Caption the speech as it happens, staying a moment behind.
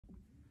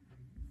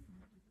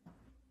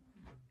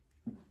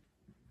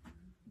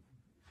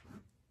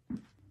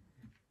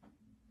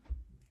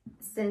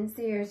Since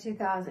the year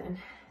 2000,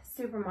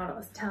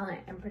 supermodels, talent,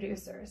 and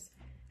producers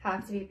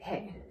have to be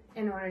paid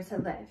in order to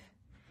live.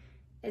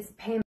 It's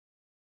payment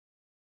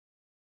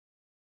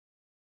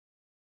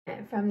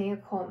from the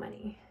occult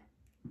money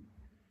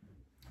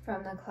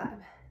from the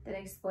club that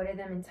exploited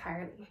them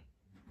entirely.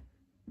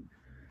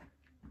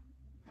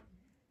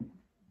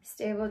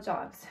 Stable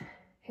jobs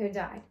who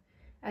died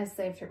as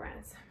slave trade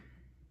rents.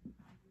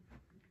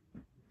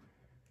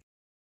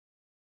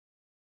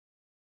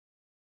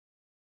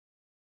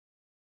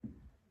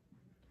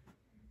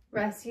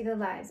 Rescue the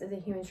lives of the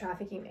human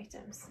trafficking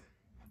victims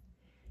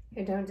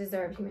who don't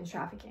deserve human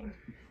trafficking.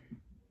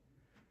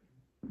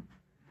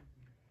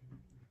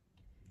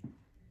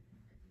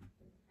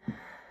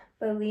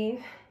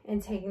 Believe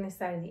in taking the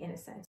side of the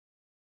innocent.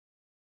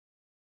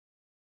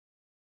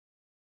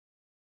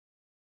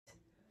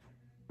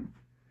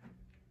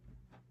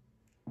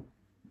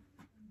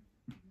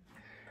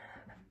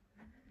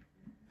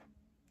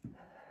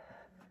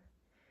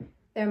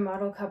 Their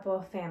model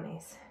couple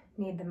families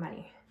need the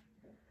money.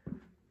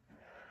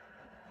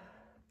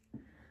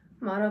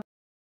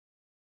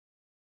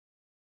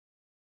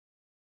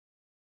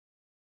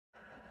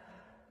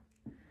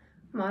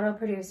 Model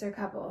producer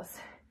couples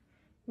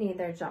need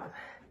their job.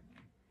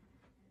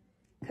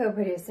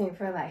 Co-producing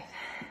for life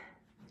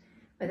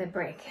with a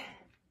break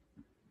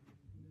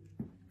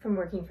from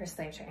working for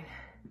slave trade.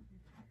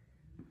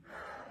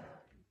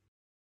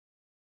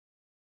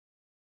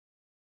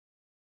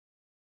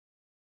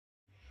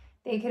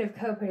 They could have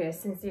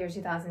co-produced since the year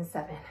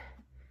 2007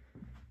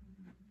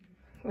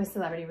 with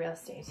Celebrity Real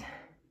Estate,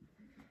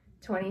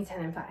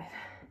 2010 and 5.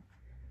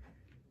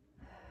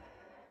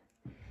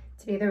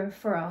 To be the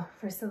referral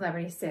for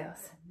celebrity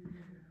sales.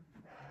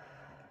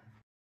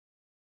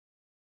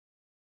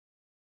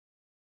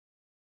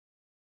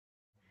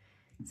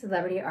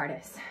 Celebrity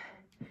artists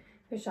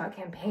who shot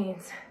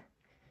campaigns,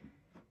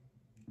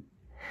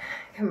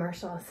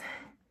 commercials,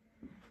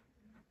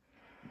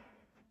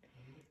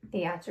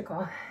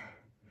 theatrical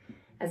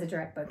as a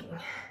direct booking.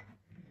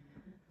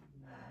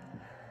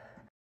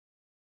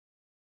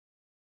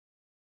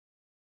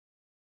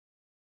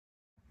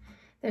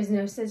 There's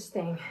no such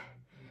thing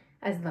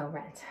as low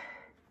rent.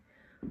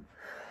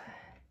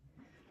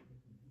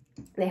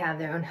 They have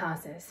their own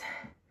houses.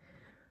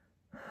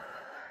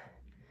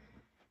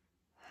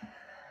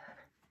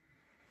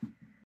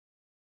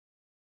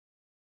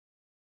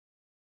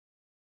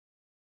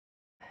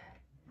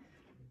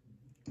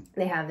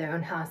 They have their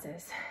own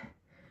houses.